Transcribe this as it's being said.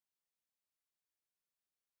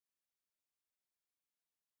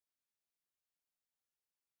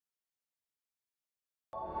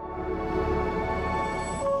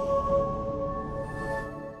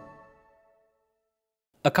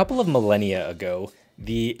A couple of millennia ago,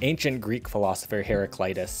 the ancient Greek philosopher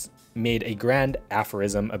Heraclitus made a grand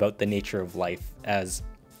aphorism about the nature of life, as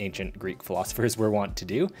ancient Greek philosophers were wont to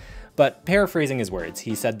do. But paraphrasing his words,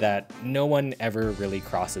 he said that no one ever really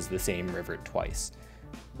crosses the same river twice,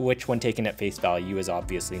 which when taken at face value is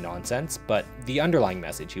obviously nonsense, but the underlying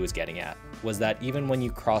message he was getting at was that even when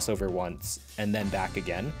you cross over once and then back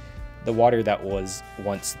again, the water that was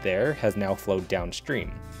once there has now flowed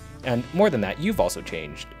downstream. And more than that, you've also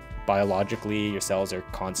changed. Biologically, your cells are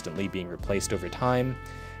constantly being replaced over time,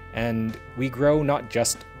 and we grow not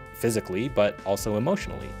just physically, but also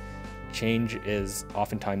emotionally. Change is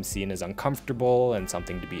oftentimes seen as uncomfortable and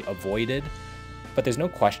something to be avoided, but there's no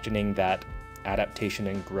questioning that adaptation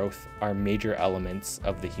and growth are major elements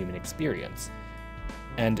of the human experience.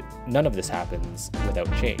 And none of this happens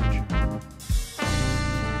without change.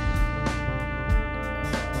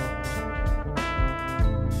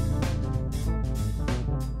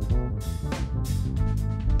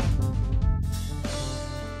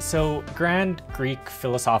 So, grand Greek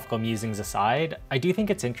philosophical musings aside, I do think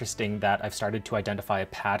it's interesting that I've started to identify a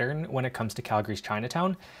pattern when it comes to Calgary's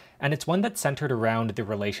Chinatown, and it's one that's centered around the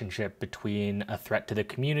relationship between a threat to the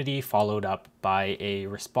community followed up by a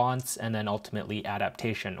response and then ultimately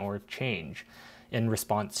adaptation or change in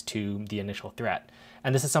response to the initial threat.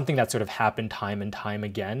 And this is something that sort of happened time and time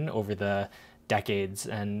again over the decades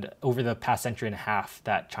and over the past century and a half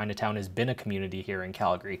that Chinatown has been a community here in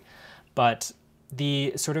Calgary. But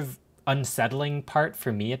the sort of unsettling part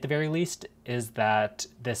for me, at the very least, is that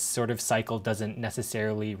this sort of cycle doesn't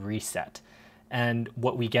necessarily reset. And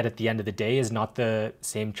what we get at the end of the day is not the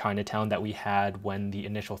same Chinatown that we had when the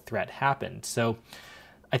initial threat happened. So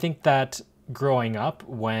I think that growing up,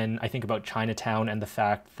 when I think about Chinatown and the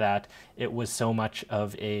fact that it was so much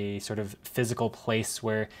of a sort of physical place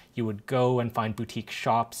where you would go and find boutique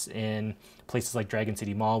shops in places like Dragon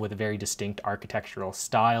City Mall with a very distinct architectural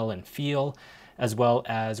style and feel, as well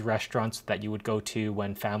as restaurants that you would go to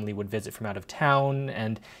when family would visit from out of town,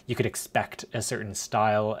 and you could expect a certain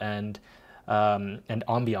style and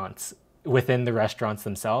ambiance within the restaurants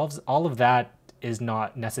themselves. All of that is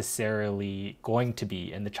not necessarily going to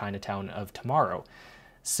be in the Chinatown of tomorrow.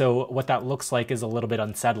 So what that looks like is a little bit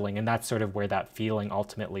unsettling, and that's sort of where that feeling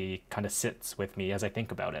ultimately kind of sits with me as I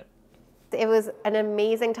think about it. It was an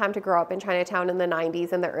amazing time to grow up in Chinatown in the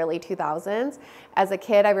 90s and the early 2000s. As a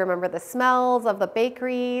kid, I remember the smells of the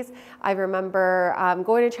bakeries. I remember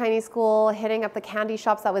going to Chinese school, hitting up the candy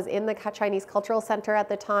shops that was in the Chinese Cultural Center at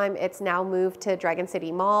the time. It's now moved to Dragon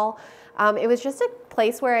City Mall. It was just a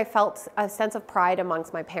place where I felt a sense of pride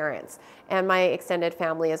amongst my parents and my extended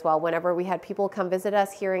family as well. Whenever we had people come visit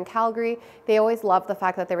us here in Calgary, they always loved the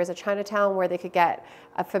fact that there was a Chinatown where they could get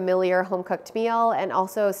a familiar home-cooked meal and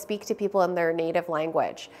also speak to people in their native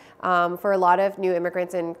language. For a lot of new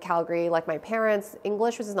immigrants in Calgary, like my parents,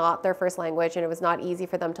 English was not their first language and it was not easy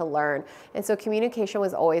for them to learn. And so communication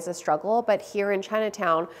was always a struggle, but here in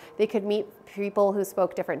Chinatown, they could meet people who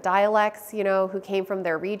spoke different dialects, you know, who came from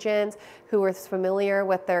their regions, who were familiar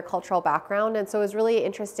with their cultural background. And so it was really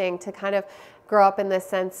interesting to kind of grow up in this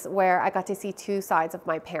sense where I got to see two sides of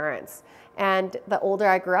my parents. And the older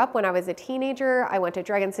I grew up, when I was a teenager, I went to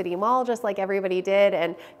Dragon City Mall just like everybody did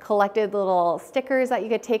and collected little stickers that you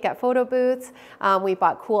could take at photo booths. We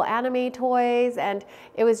bought cool anime toys, and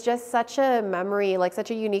it was just such a memory, like such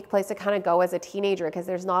a unique place to kind of go as a teenager because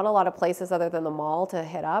there's not a lot of places other than the mall to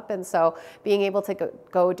hit up. And so being able to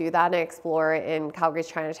go do that and explore in Calgary's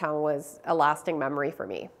Chinatown was a lasting memory for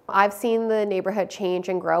me. I've seen the neighborhood change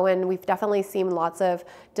and grow, and we've definitely seen lots of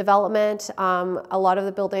development. A lot of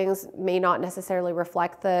the buildings may not necessarily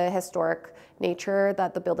reflect the historic nature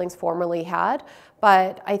that the buildings formerly had,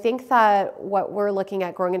 but I think that what we're looking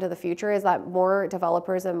at growing into the future is that more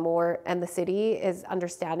developers and the city is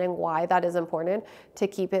understanding why that is important to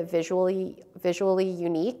keep it visually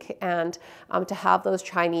unique and to have those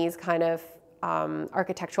Chinese kind of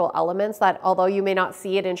architectural elements that, although you may not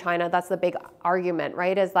see it in China, that's the big argument,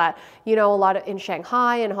 right? Is that, you know, a lot of in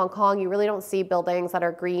Shanghai and Hong Kong, you really don't see buildings that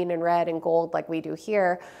are green and red and gold like we do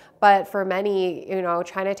here. But for many, you know,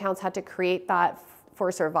 Chinatowns had to create that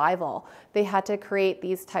for survival. They had to create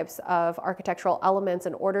these types of architectural elements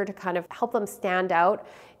in order to kind of help them stand out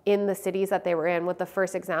in the cities that they were in, with the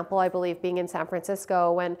first example, I believe, being in San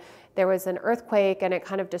Francisco when there was an earthquake and it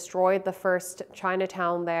kind of destroyed the first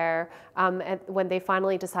Chinatown there. And when they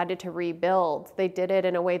finally decided to rebuild, they did it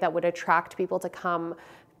in a way that would attract people to come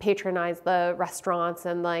patronize the restaurants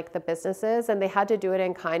and like the businesses, and they had to do it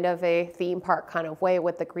in kind of a theme park kind of way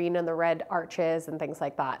with the green and the red arches and things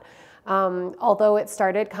like that. Although it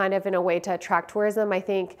started kind of in a way to attract tourism, I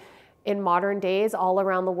think in modern days, all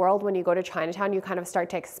around the world, when you go to Chinatown, you kind of start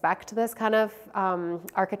to expect this kind of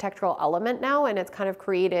architectural element now, and it's kind of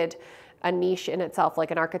created a niche in itself,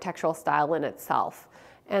 like an architectural style in itself.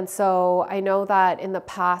 And so I know that in the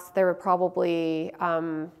past there were probably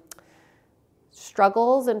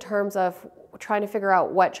struggles in terms of trying to figure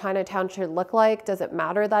out what Chinatown should look like. Does it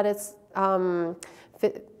matter that it's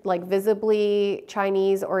like visibly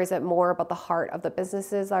Chinese, or is it more about the heart of the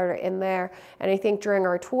businesses that are in there? And I think during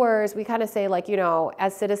our tours, we kind of say, like, you know,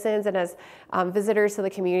 as citizens and as visitors to the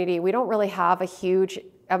community, we don't really have a huge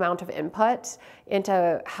amount of input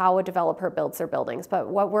into how a developer builds their buildings. But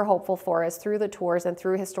what we're hopeful for is through the tours and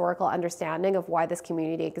through historical understanding of why this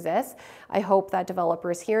community exists, I hope that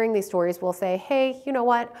developers hearing these stories will say, hey, you know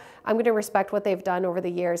what, I'm going to respect what they've done over the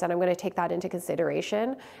years, and I'm going to take that into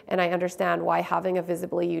consideration. And I understand why having a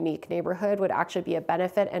visibly unique neighborhood would actually be a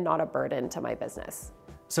benefit and not a burden to my business.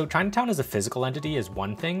 So Chinatown as a physical entity is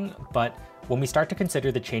one thing, but when we start to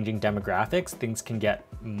consider the changing demographics, things can get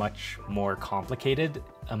much more complicated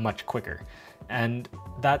much quicker. And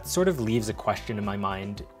that sort of leaves a question in my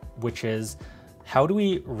mind, which is, how do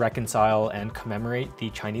we reconcile and commemorate the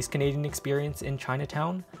Chinese Canadian experience in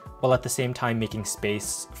Chinatown, while at the same time making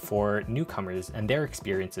space for newcomers and their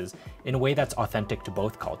experiences in a way that's authentic to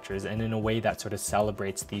both cultures and in a way that sort of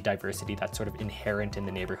celebrates the diversity that's sort of inherent in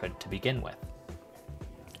the neighborhood to begin with?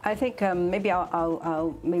 I think maybe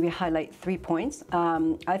I'll maybe highlight 3 points.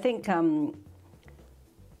 I think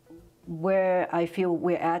where I feel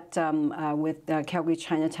we're at with Calgary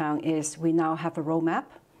Chinatown is we now have a roadmap.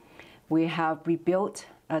 We have rebuilt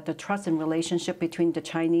the trust and relationship between the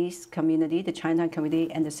Chinese community, the Chinatown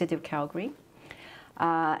community, and the city of Calgary.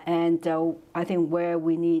 And I think where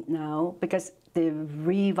we need now, because the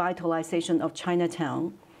revitalization of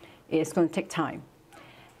Chinatown is going to take time.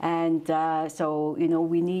 And so, you know,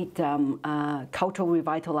 we need cultural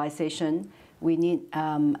revitalization. We need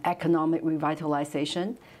economic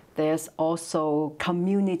revitalization. There's also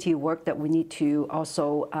community work that we need to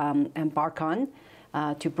also embark on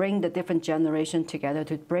to bring the different generations together,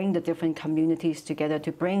 to bring the different communities together,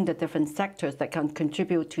 to bring the different sectors that can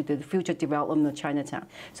contribute to the future development of Chinatown.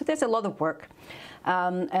 So there's a lot of work.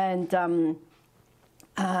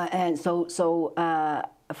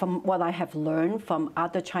 From what I have learned from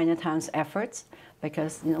other Chinatown's efforts,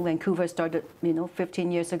 because, you know, Vancouver started, you know, 15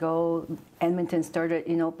 years ago, Edmonton started,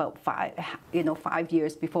 you know, about 5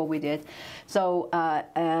 years before we did. So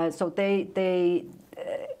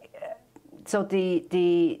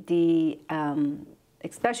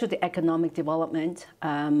especially the economic development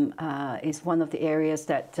is one of the areas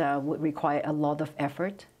that would require a lot of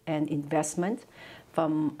effort and investment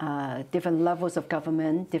from different levels of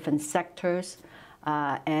government, different sectors.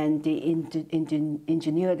 And the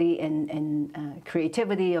ingenuity and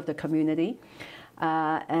creativity of the community.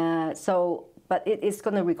 But it is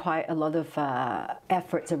going to require a lot of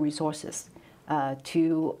efforts and resources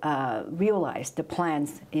to realize the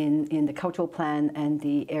plans in the cultural plan and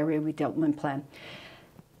the area redevelopment plan.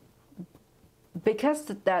 Because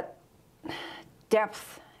that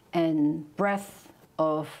depth and breadth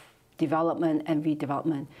of development and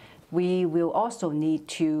redevelopment, we will also need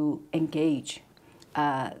to engage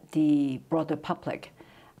the broader public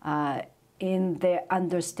in their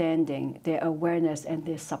understanding, their awareness, and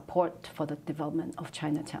their support for the development of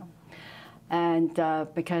Chinatown. And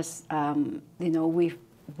because you know, we've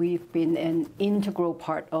been an integral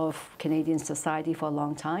part of Canadian society for a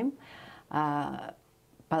long time,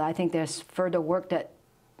 but I think there's further work that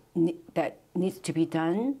needs to be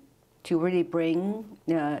done to really bring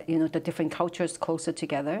you know, the different cultures closer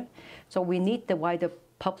together. So we need the wider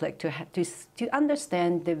public to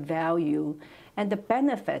understand the value and the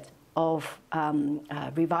benefit of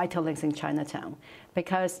revitalizing Chinatown.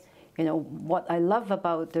 Because, you know, what I love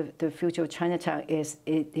about the future of Chinatown is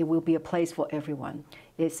it will be a place for everyone.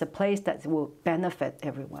 It's a place that will benefit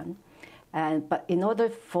everyone. But in order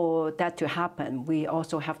for that to happen, we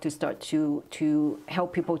also have to start to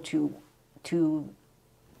help people to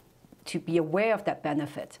be aware of that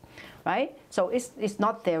benefit, right? So it's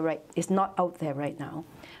not there, right? It's not out there right now,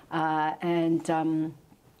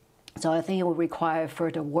 so I think it will require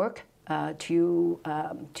further work to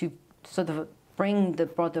sort of bring the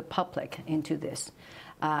broader public into this,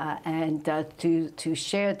 and to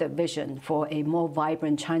share the vision for a more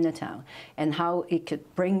vibrant Chinatown and how it could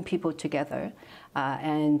bring people together,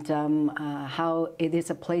 and how it is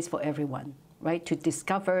a place for everyone, right? To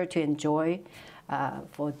discover, to enjoy.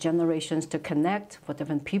 For generations to connect, for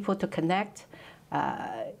different people to connect,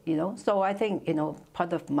 you know. So I think, you know,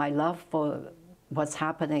 part of my love for what's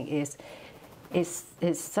happening is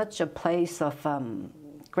such a place of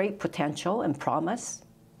great potential and promise,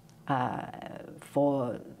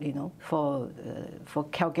 for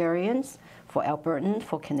Calgarians, for Albertans,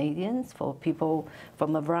 for Canadians, for people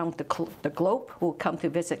from around the globe who come to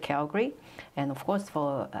visit Calgary, and of course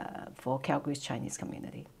for Calgary's Chinese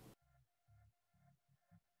community.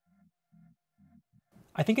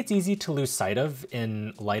 I think it's easy to lose sight of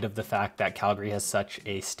in light of the fact that Calgary has such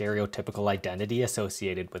a stereotypical identity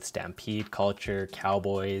associated with stampede culture,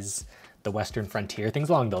 cowboys, the Western frontier, things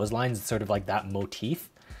along those lines. It's sort of like that motif.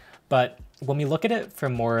 But when we look at it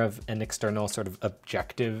from more of an external sort of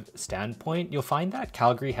objective standpoint, you'll find that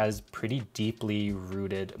Calgary has pretty deeply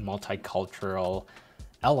rooted multicultural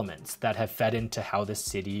elements that have fed into how the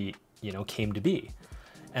city, came to be.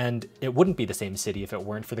 And it wouldn't be the same city if it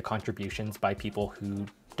weren't for the contributions by people who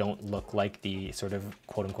don't look like the sort of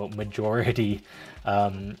quote unquote majority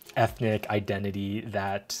ethnic identity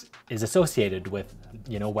that is associated with,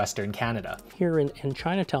 Western Canada. Here in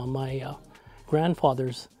Chinatown, my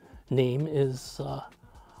grandfather's name is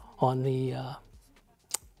on the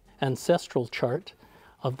ancestral chart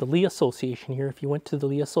of the Lee Association here. If you went to the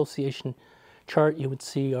Lee Association chart, you would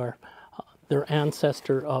see their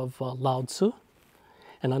ancestor of Lao Tzu.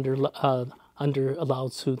 And under Lao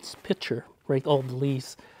Tzu's picture, right, all the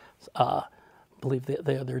Lees believe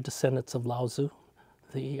they're descendants of Lao Tzu,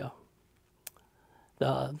 the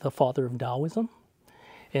father of Taoism.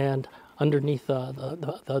 And underneath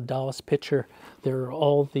the Taoist picture, there are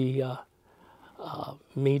all the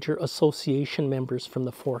major association members from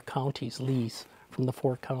the 4 counties, Lees from the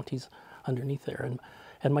 4 counties underneath there.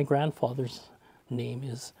 And my grandfather's name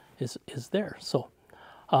is there. So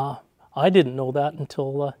I didn't know that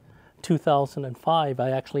until 2005. I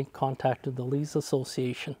actually contacted the Lees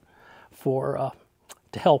Association to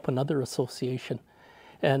help another association,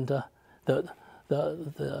 and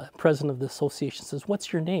the president of the association says,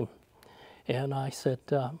 "What's your name?" And I said,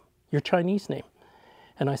 "Your Chinese name."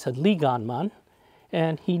 And I said, "Li Ganman,"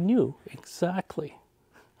 and he knew exactly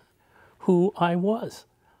who I was.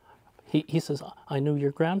 He says, "I knew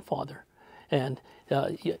your grandfather," and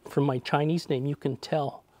from my Chinese name you can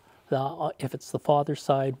tell if it's the father's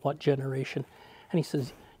side, what generation. And he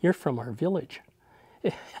says, "You're from our village."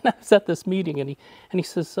 And I was at this meeting, and he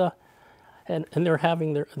says, and they're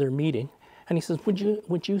having their meeting, and he says,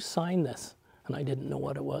 "Would you sign this?" And I didn't know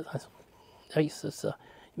what it was. He says,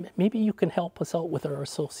 "Maybe you can help us out with our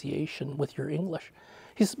association with your English."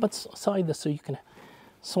 He says, "But sign this so you can."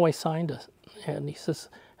 So I signed it, and he says,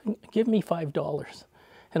 "Give me $5."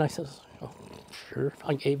 And I says, "Oh, sure."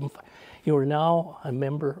 I gave him. "You are now a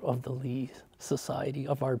member of the Lee Society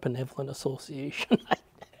of our Benevolent Association."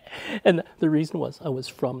 And the reason was I was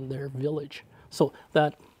from their village. So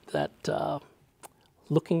that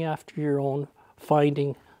looking after your own,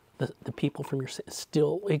 finding the people from your city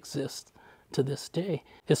still exists to this day.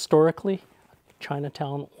 Historically,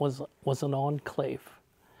 Chinatown was an enclave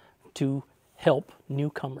to help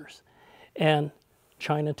newcomers. And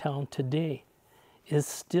Chinatown today is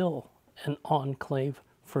still an enclave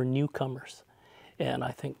for newcomers. And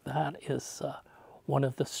I think that is one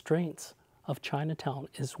of the strengths of Chinatown,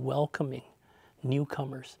 is welcoming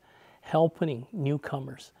newcomers, helping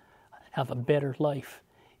newcomers have a better life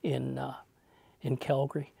in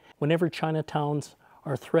Calgary. Whenever Chinatowns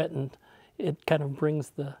are threatened, it kind of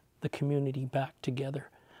brings the community back together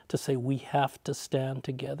to say we have to stand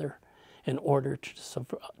together in order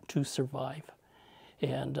to survive.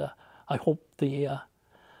 And I hope the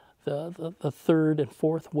 3rd and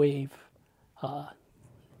 4th wave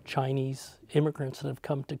Chinese immigrants that have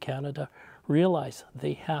come to Canada realize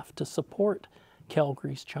they have to support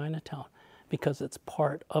Calgary's Chinatown because it's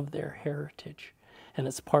part of their heritage and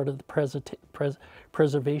it's part of the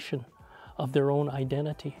preservation of their own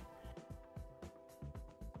identity.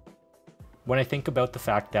 When I think about the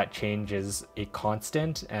fact that change is a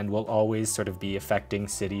constant and will always sort of be affecting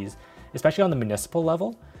cities, especially on the municipal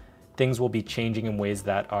level, things will be changing in ways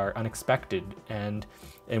that are unexpected and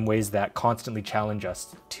in ways that constantly challenge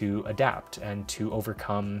us to adapt and to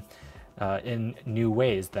overcome in new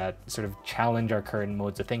ways that sort of challenge our current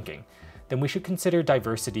modes of thinking. Then we should consider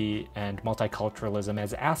diversity and multiculturalism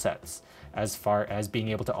as assets, as far as being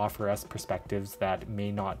able to offer us perspectives that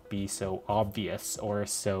may not be so obvious or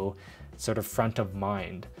so sort of front of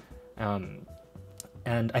mind.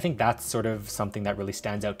 And I think that's sort of something that really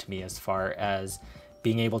stands out to me as far as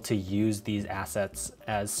being able to use these assets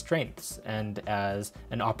as strengths and as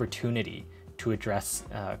an opportunity to address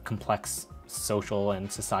complex social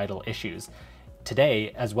and societal issues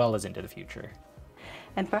today as well as into the future.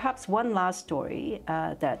 And perhaps one last story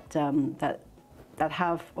that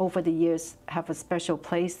have over the years have a special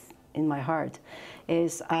place in my heart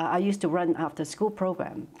is I used to run after school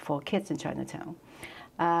program for kids in Chinatown.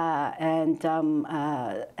 And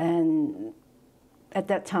at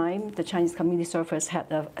that time, the Chinese Community Service had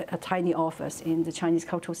a tiny office in the Chinese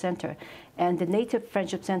Cultural Center, and the Native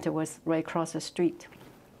Friendship Center was right across the street.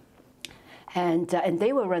 And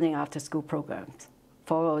they were running after-school programs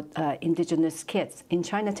for indigenous kids in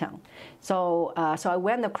Chinatown. So I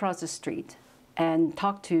went across the street and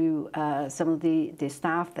talked to some of the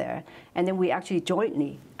staff there, and then we actually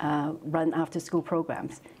jointly run after-school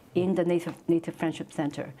programs in the Native Friendship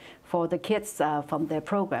Center for the kids from their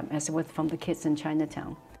program, as well as from the kids in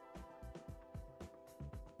Chinatown.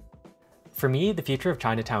 For me, the future of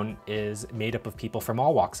Chinatown is made up of people from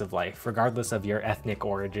all walks of life, regardless of your ethnic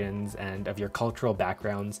origins and of your cultural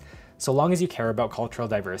backgrounds. So long as you care about cultural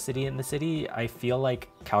diversity in the city, I feel like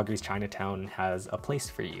Calgary's Chinatown has a place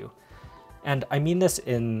for you. And I mean this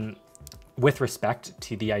with respect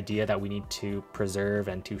to the idea that we need to preserve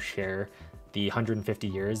and to share the 150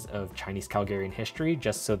 years of Chinese Calgarian history,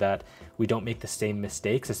 just so that we don't make the same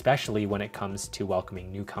mistakes, especially when it comes to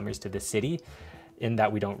welcoming newcomers to the city, in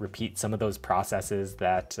that we don't repeat some of those processes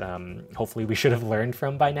that hopefully we should have learned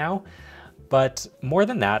from by now. But more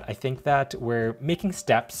than that, I think that we're making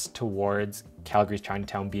steps towards Calgary's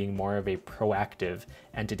Chinatown being more of a proactive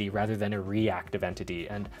entity rather than a reactive entity.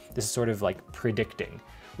 And this is sort of like predicting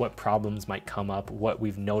what problems might come up, what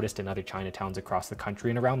we've noticed in other Chinatowns across the country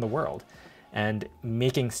and around the world, and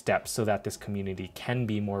making steps so that this community can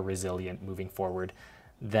be more resilient moving forward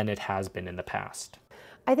than it has been in the past.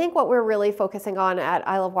 I think what we're really focusing on at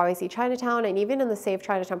I Love YYC Chinatown, and even in the Save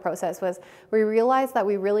Chinatown process, was we realized that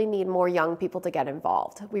we really need more young people to get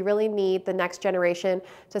involved. We really need the next generation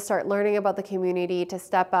to start learning about the community, to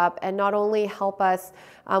step up and not only help us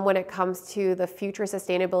when it comes to the future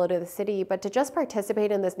sustainability of the city, but to just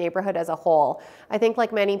participate in this neighborhood as a whole. I think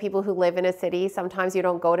like many people who live in a city, sometimes you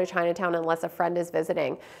don't go to Chinatown unless a friend is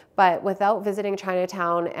visiting. But without visiting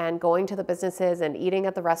Chinatown and going to the businesses and eating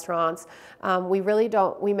at the restaurants,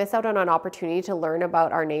 we miss out on an opportunity to learn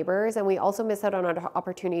about our neighbors, and we also miss out on an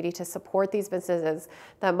opportunity to support these businesses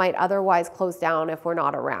that might otherwise close down if we're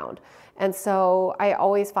not around. And so I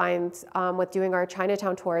always find with doing our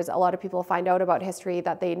Chinatown tours, a lot of people find out about history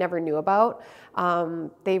that they never knew about.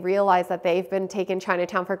 They realize that they've been taking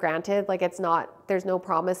Chinatown for granted, like there's no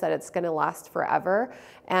promise that it's going to last forever,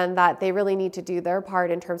 and that they really need to do their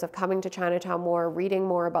part in terms of coming to Chinatown more, reading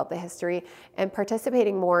more about the history, and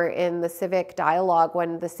participating more in the civic dialogue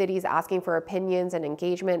when the city's asking for opinions and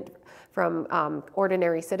engagement from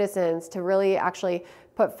ordinary citizens, to really actually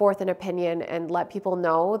put forth an opinion and let people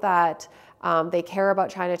know that they care about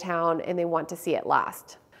Chinatown and they want to see it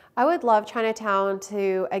last. I would love Chinatown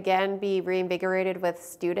to again be reinvigorated with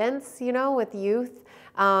students, with youth,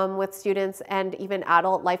 with students and even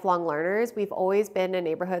adult lifelong learners. We've always been a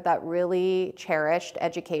neighborhood that really cherished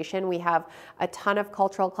education. We have a ton of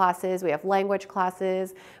cultural classes, we have language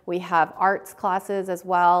classes, we have arts classes as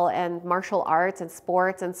well, and martial arts and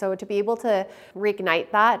sports. And so to be able to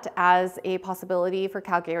reignite that as a possibility for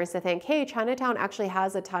Calgarians to think, hey, Chinatown actually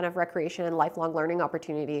has a ton of recreation and lifelong learning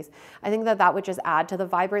opportunities, I think that would just add to the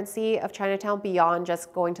vibrancy of Chinatown beyond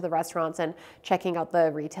just going to the restaurants and checking out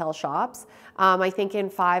the retail shops. I think in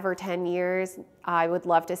 5 or 10 years, I would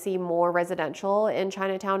love to see more residential in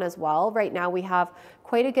Chinatown as well. Right now we have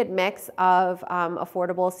quite a good mix of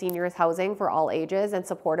affordable seniors housing for all ages and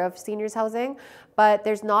supportive seniors housing, but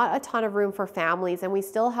there's not a ton of room for families, and we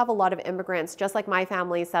still have a lot of immigrants, just like my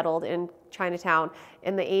family settled in Chinatown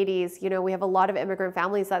in the 80s. We have a lot of immigrant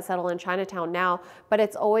families that settle in Chinatown now, but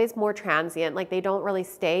it's always more transient. Like, they don't really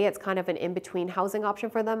stay. It's kind of an in-between housing option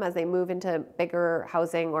for them as they move into bigger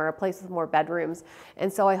housing or a place with more bedrooms.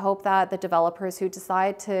 And so I hope that the developers who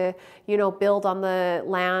decide to, build on the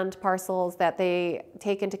land parcels, that they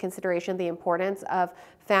take into consideration the importance of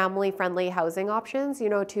family-friendly housing options,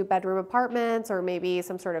 2-bedroom apartments or maybe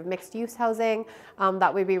some sort of mixed-use housing.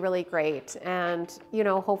 That would be really great. And,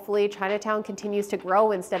 hopefully Chinatown continues to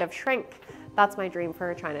grow instead of shrink. That's my dream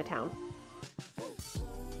for Chinatown.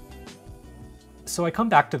 So I come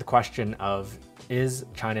back to the question of, is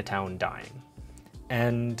Chinatown dying?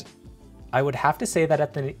 And I would have to say that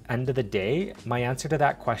at the end of the day, my answer to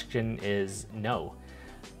that question is no.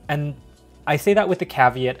 And I say that with the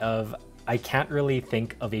caveat of, I can't really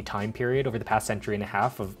think of a time period over the past century and a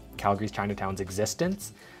half of Calgary's Chinatown's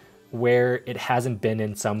existence where it hasn't been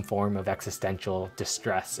in some form of existential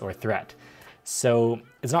distress or threat. So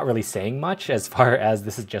it's not really saying much, as far as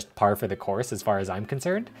this is just par for the course as far as I'm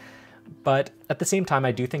concerned. But at the same time,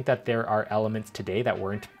 I do think that there are elements today that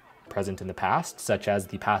weren't present in the past, such as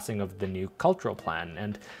the passing of the new cultural plan.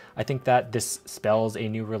 And I think that this spells a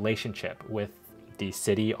new relationship with the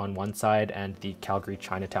city on one side and the Calgary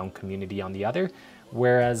Chinatown community on the other,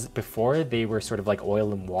 Whereas before they were sort of like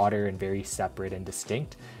oil and water and very separate and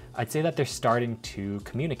distinct, I'd say that they're starting to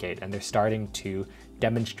communicate and they're starting to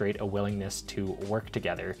demonstrate a willingness to work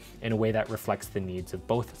together in a way that reflects the needs of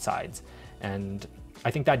both sides. And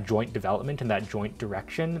I think that joint development and that joint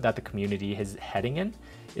direction that the community is heading in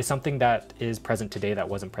is something that is present today that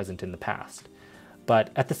wasn't present in the past. But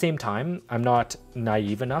at the same time, I'm not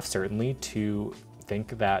naive enough, certainly, to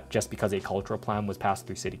think that just because a cultural plan was passed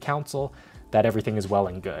through City Council, that everything is well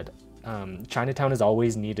and good. Chinatown has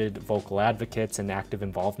always needed vocal advocates and active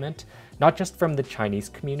involvement, not just from the Chinese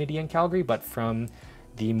community in Calgary, but from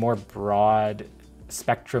the more broad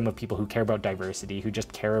spectrum of people who care about diversity, who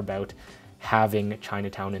just care about having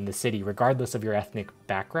Chinatown in the city, regardless of your ethnic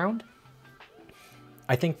background.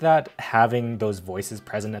 I think that having those voices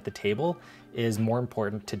present at the table is more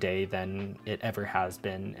important today than it ever has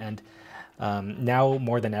been. And now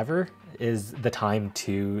more than ever is the time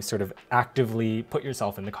to sort of actively put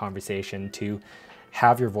yourself in the conversation, to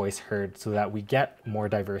have your voice heard so that we get more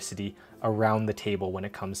diversity around the table when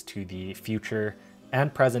it comes to the future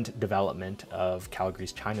and present development of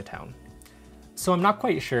Calgary's Chinatown. So I'm not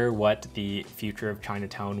quite sure what the future of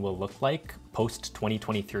Chinatown will look like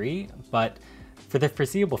post-2023, but for the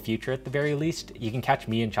foreseeable future at the very least, you can catch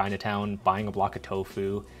me in Chinatown buying a block of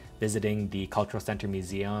tofu, visiting the Cultural Center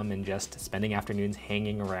Museum, and just spending afternoons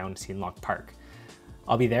hanging around Sinlock Park.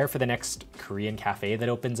 I'll be there for the next Korean cafe that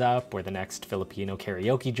opens up, or the next Filipino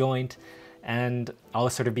karaoke joint, and I'll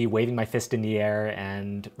sort of be waving my fist in the air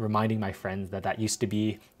and reminding my friends that that used to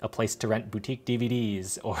be a place to rent boutique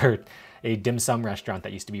DVDs, or a dim sum restaurant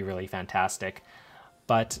that used to be really fantastic.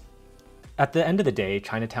 But at the end of the day,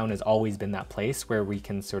 Chinatown has always been that place where we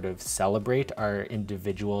can sort of celebrate our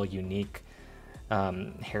individual, unique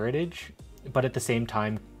heritage, but at the same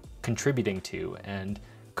time contributing to and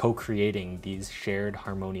co-creating these shared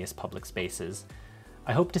harmonious public spaces.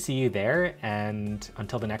 I hope to see you there, and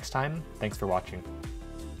until the next time, thanks for watching.